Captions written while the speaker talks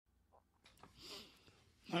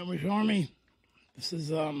Nightwish Army. This is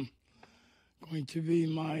going to be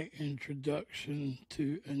my introduction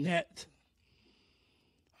to Annette.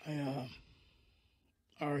 I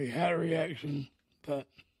already had a reaction, but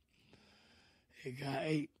it got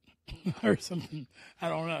 8 or something. I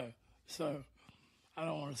don't know. So I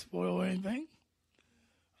don't want to spoil anything.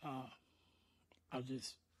 I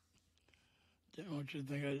just didn't want you to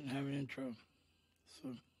think I didn't have an intro.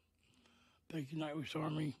 So thank you, Nightwish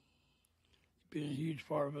Army. You've been a huge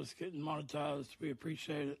part of us getting monetized. We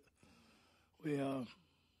appreciate it. We are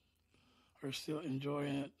still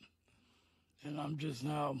enjoying it. And I'm just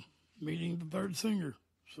now meeting the third singer.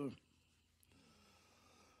 So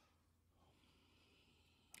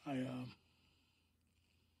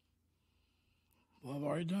well, I've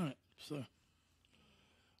already done it. So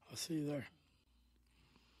I'll see you there.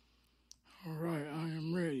 All right, I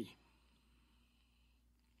am ready.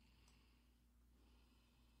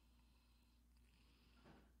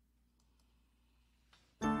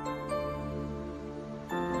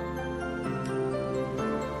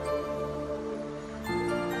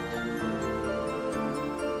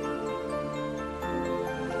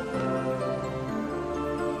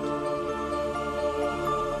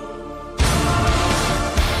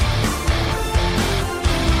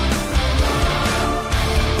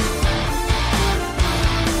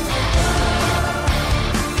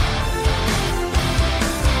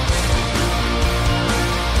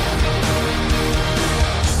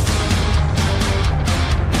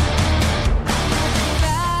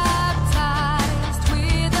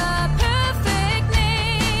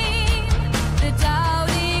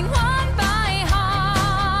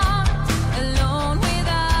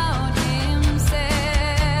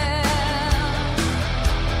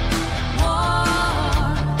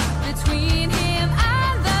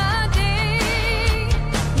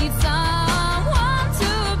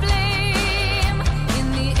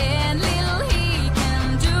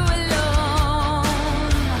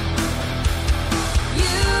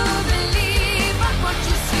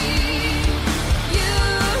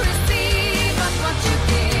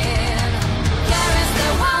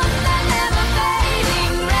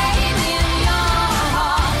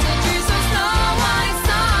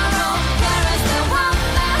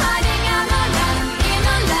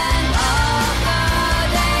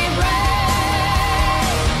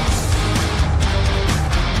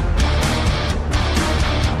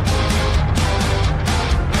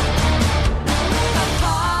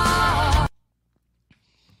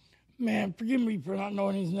 Man, forgive me for not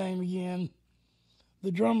knowing his name again. The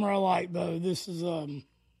drummer I like, though. This is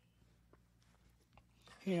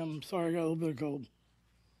him. Sorry, I got a little bit of cold.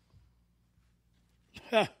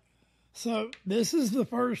 So this is the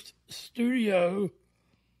first studio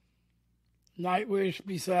Nightwish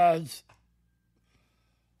besides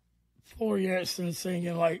Flora Jansen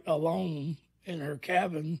singing like alone in her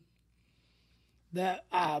cabin that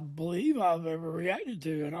I believe I've ever reacted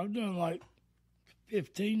to, and I've done like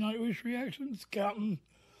 15 Nightwish reactions, counting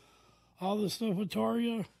all the stuff with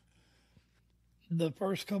Taria, the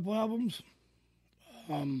first couple albums,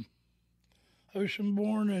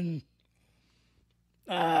 Oceanborn, and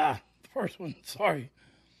the first one, sorry.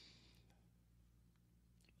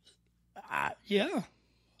 Yeah.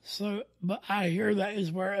 So, but I hear that is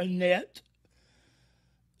where Annette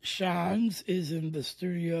shines, is in the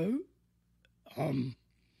studio.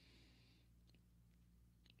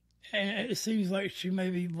 And it seems like she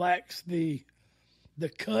maybe lacks the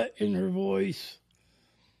cut in her voice,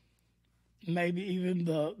 maybe even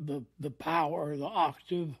the power, the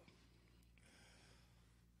octave.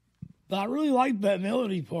 But I really liked that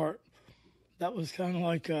melody part. That was kind of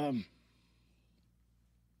like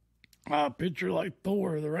I picture like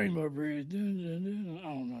Thor, the Rainbow Bridge. I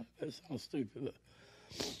don't know. That sounds stupid,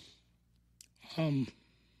 but I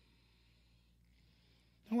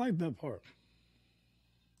like that part.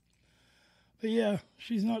 But yeah,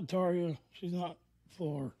 she's not Taria, she's not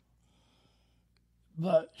Floor,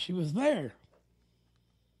 but she was there.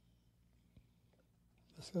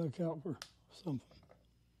 That's got to count for something.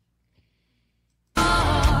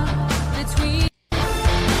 Between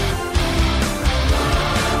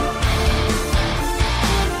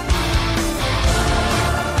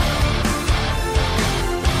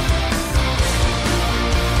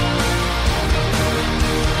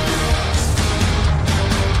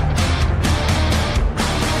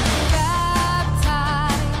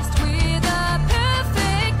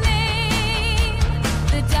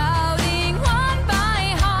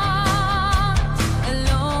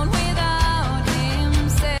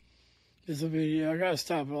This video, I gotta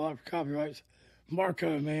stop it. A lot of copyrights.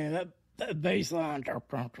 Marco, man, that bass line.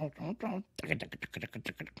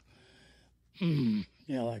 Yeah,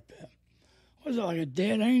 Yeah, like that. Was it like a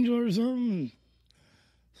dead angel or something?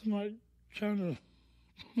 Somebody trying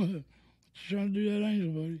to do that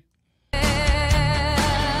angel, buddy.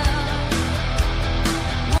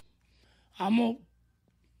 I'm gonna,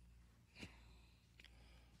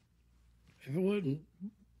 if it wouldn't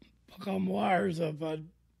hook all my wires up, I'd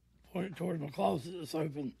point it towards my closet that's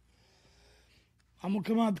open. I'm gonna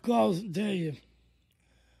come out the closet and tell you,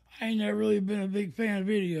 I ain't never really been a big fan of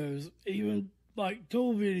videos, even like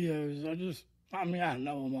Tool videos. I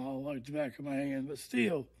know them all like the back of my hand, but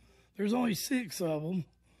still, there's only 6 of them.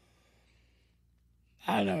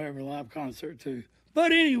 I know every live concert too.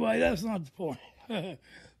 But anyway, that's not the point.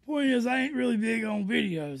 Point is, I ain't really big on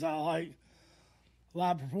videos. I like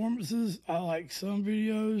live performances. I like some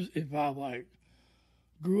videos. If I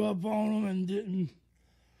grew up on them and didn't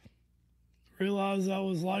realize I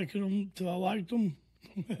was liking them till I liked them.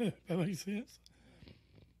 That makes sense.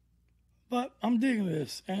 But I'm digging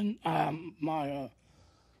this, and my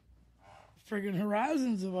friggin'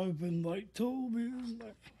 horizons have opened like Tool videos.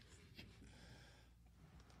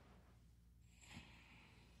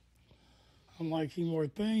 I'm liking more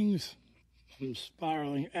things. I'm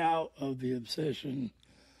spiraling out of the obsession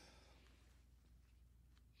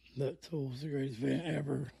that Tool's the greatest band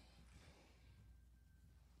ever.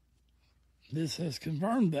 This has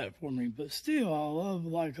confirmed that for me, but still, I love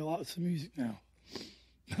lots of music now.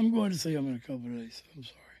 I'm going to see them in a couple of days. I'm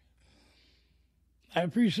sorry. I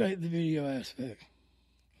appreciate the video aspect.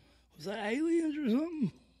 Was that aliens or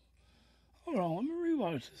something? Hold on, let me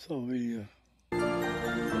rewatch this whole video. I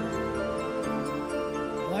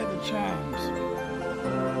like the chimes.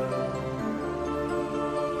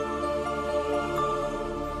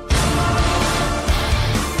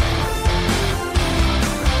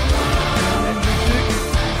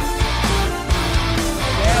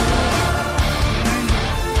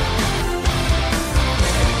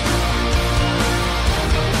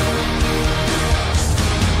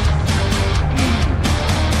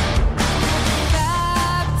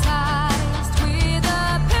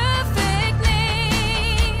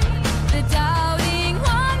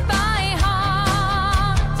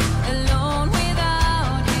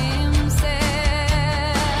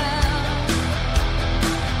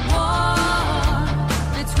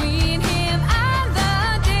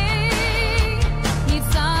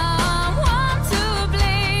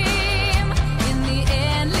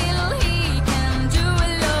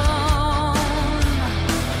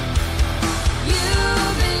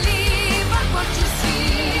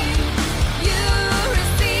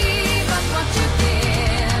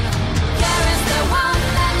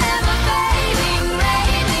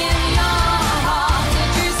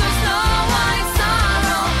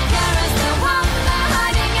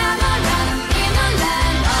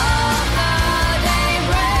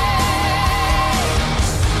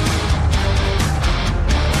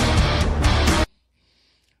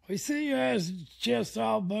 We see your ass chest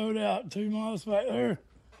all bowed out 2 miles back there.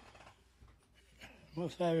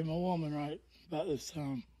 Must have him a woman right about this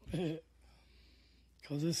time.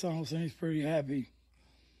 Because this song seems pretty happy.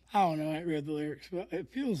 I don't know, I ain't read the lyrics, but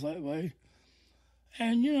it feels that way.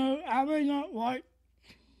 And, you know, I may not like,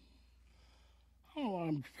 I don't know why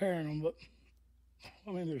I'm comparing them, but,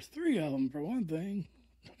 I mean, there's 3 of them for one thing.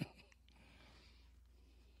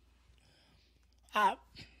 I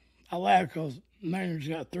laugh because Maynard's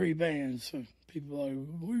got 3 bands, so people are like,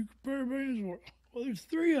 we compare bands? Well, there's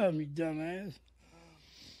 3 of them, you dumbass.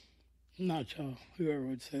 Not y'all, whoever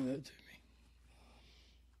would say that to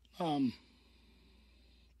me.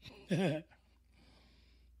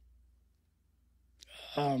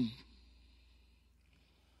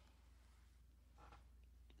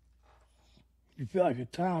 You feel like a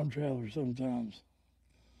time traveler sometimes.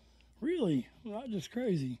 Really, not just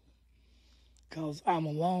crazy. Because I'm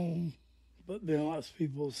alone, but then lots of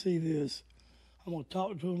people see this. I'm going to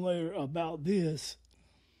talk to them later about this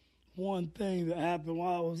one thing that happened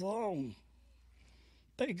while I was alone.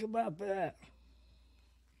 Think about that.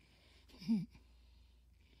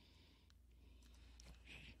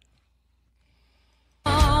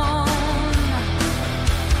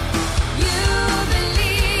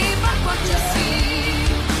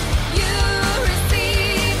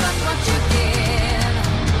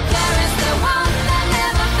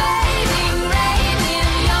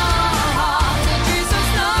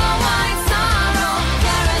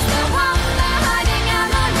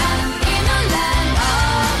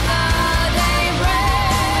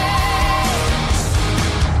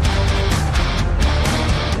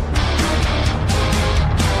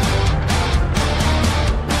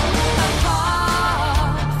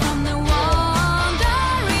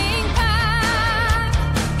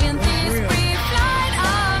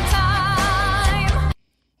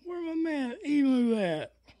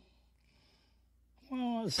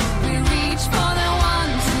 Listen. We reach for the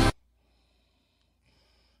ones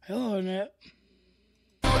Hello, Annette.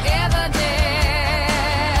 who ever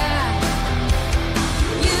dare.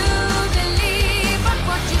 You believe but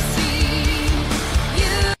what you see.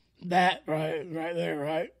 You That right there,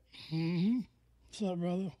 right? Mm-hmm. What's up,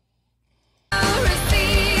 brother?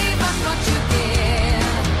 receive but what you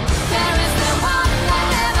give. There is the one that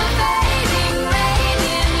never fading rain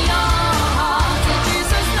in your heart. Teaches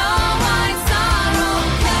us no white sorrow.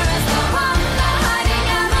 There is the one that hiding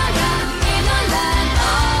Amaranth in the land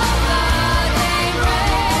of the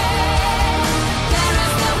daybreak. There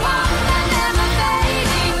is the one that never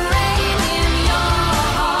fading rain in your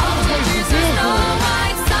heart. Teaches us no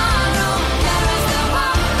white sorrow. There is the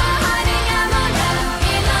one that hiding Amaranth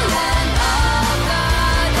in the land of the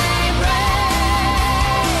daybreak.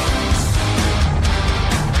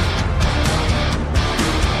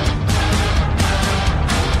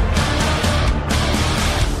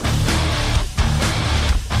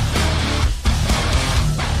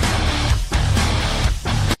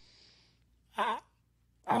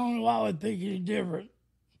 I don't know why I would think any different,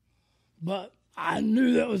 but I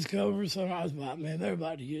knew that was coming, so I was like, man, they're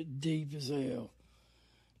about to get deep as hell.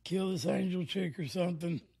 Kill this angel chick or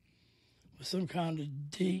something with some kind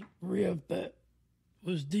of deep riff that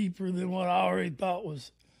was deeper than what I already thought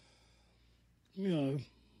was,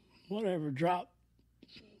 whatever, drop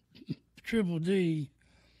triple D.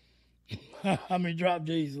 I mean, drop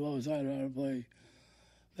D is the lowest I know how to play.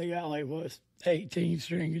 They got 18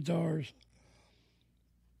 string guitars.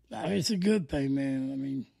 I mean, it's a good thing, man. I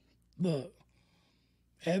mean, look,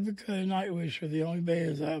 Evoked and Nightwish are the only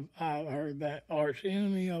bands I've heard back. Arch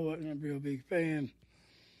Enemy, I wasn't a real big fan.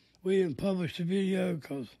 We didn't publish the video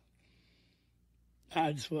because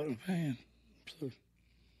I just wasn't a fan. So,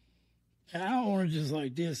 and I don't want to just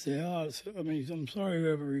diss the hell out of it. I mean, I'm sorry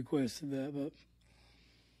whoever requested that, but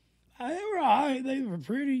they were all right. They were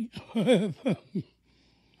pretty.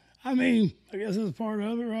 I mean, I guess that's part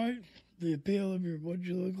of it, right? The appeal of what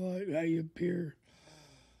you look like, how you appear,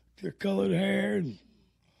 your colored hair, and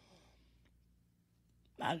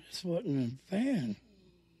I just wasn't a fan.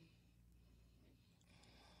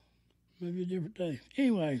 Maybe a different day.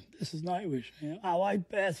 Anyway, this is Nightwish, man. I like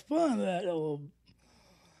that's fun, that little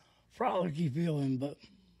frolicky feeling, but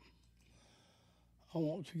I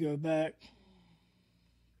want to go back.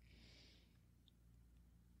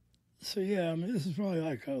 So yeah, I mean, this is probably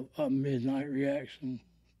like a midnight reaction.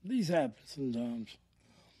 These happen sometimes.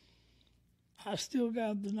 I still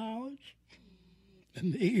got the knowledge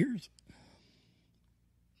and the ears.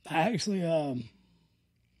 I actually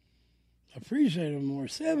appreciate them more.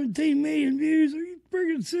 17 million views? Are you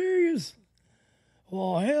freaking serious?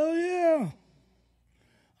 Well, hell yeah.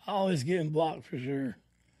 Always getting blocked for sure.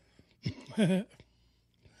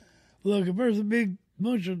 Look, if there's a big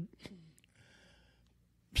bunch of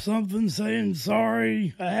something saying,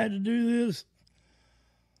 sorry, I had to do this,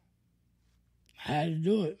 I had to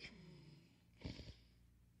do it.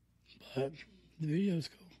 But the video's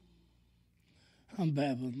cool. I'm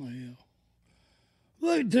babbling my hell.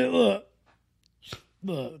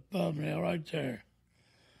 Look, thumbnail right there.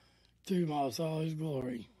 2 miles, all his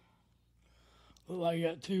glory. Look like you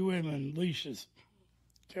got 2 women, leashes.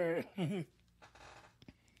 Go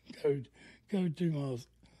 2 miles.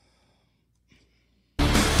 You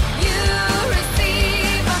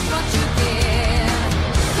receive what you give.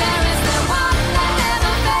 There is the one that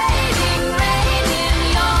never fading rain in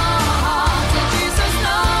your heart. Teaches us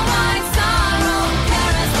no white sorrow.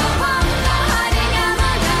 There is the one that hiding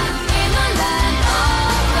Amaranth in the land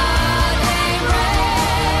of the daybreak.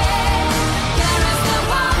 There is the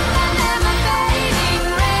one that never fading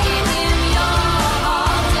rain in your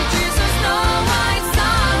heart. Teaches us no white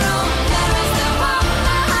sorrow. There is the one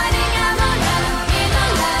that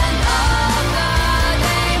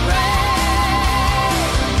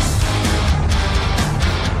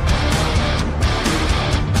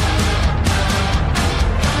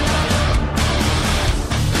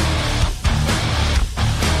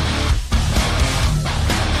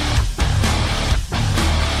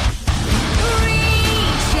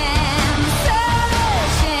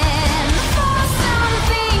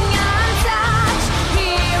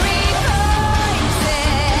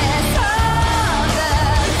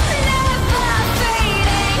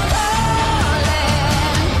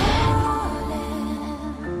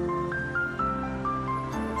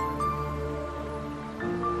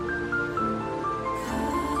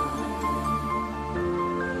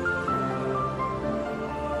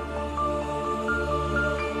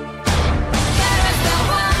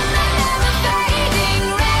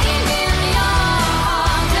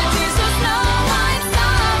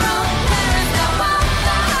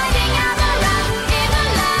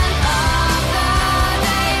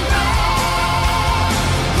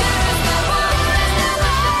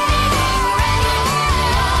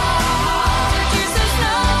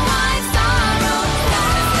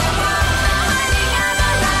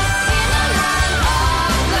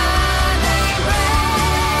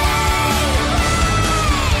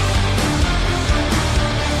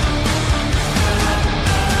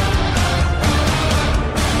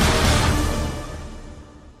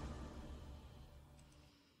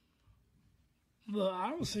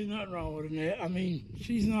see nothing wrong with Annette. I mean,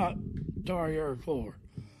 she's not Daria or Floor.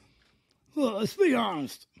 Look, let's be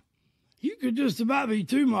honest. You could just about be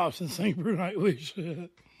two mops and sing for Nightwish.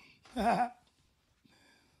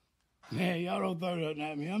 Man, y'all don't throw nothing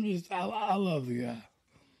at me. I love the guy.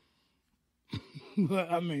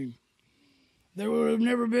 But, I mean, there would have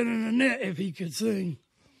never been an Annette if he could sing.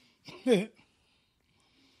 He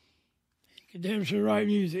could damn sure write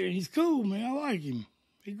music. And he's cool, man. I like him.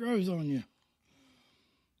 He grows on you.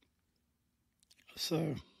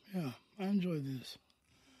 So, yeah, I enjoyed this.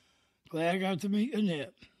 Glad I got to meet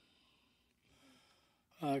Annette.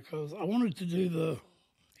 Because I wanted to do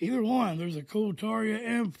either one. There's a cool Taria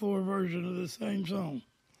and Floor version of the same song.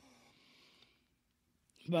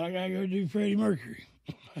 But I got to go do Freddie Mercury.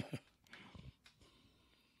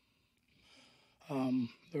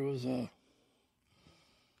 There was a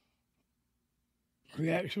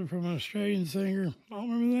reaction from an Australian singer. I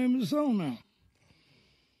don't remember the name of the song now.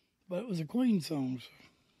 But it was a Queen song. So.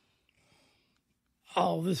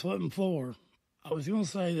 Oh, this wasn't Floor. I was going to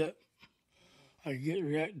say that I could get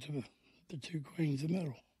react to the two Queens of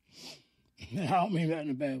metal. And I don't mean that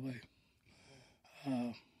in a bad way.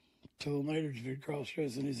 Tool Mater's been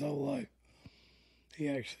cross-dressing his whole life. He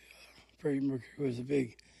actually, Freddie Mercury was a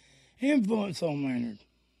big influence on Maynard.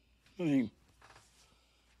 I mean,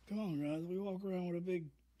 come on, guys. We walk around with a big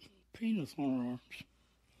penis on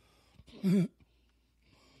our arms.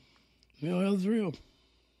 Mental health's real.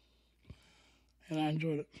 And I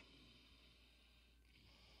enjoyed it.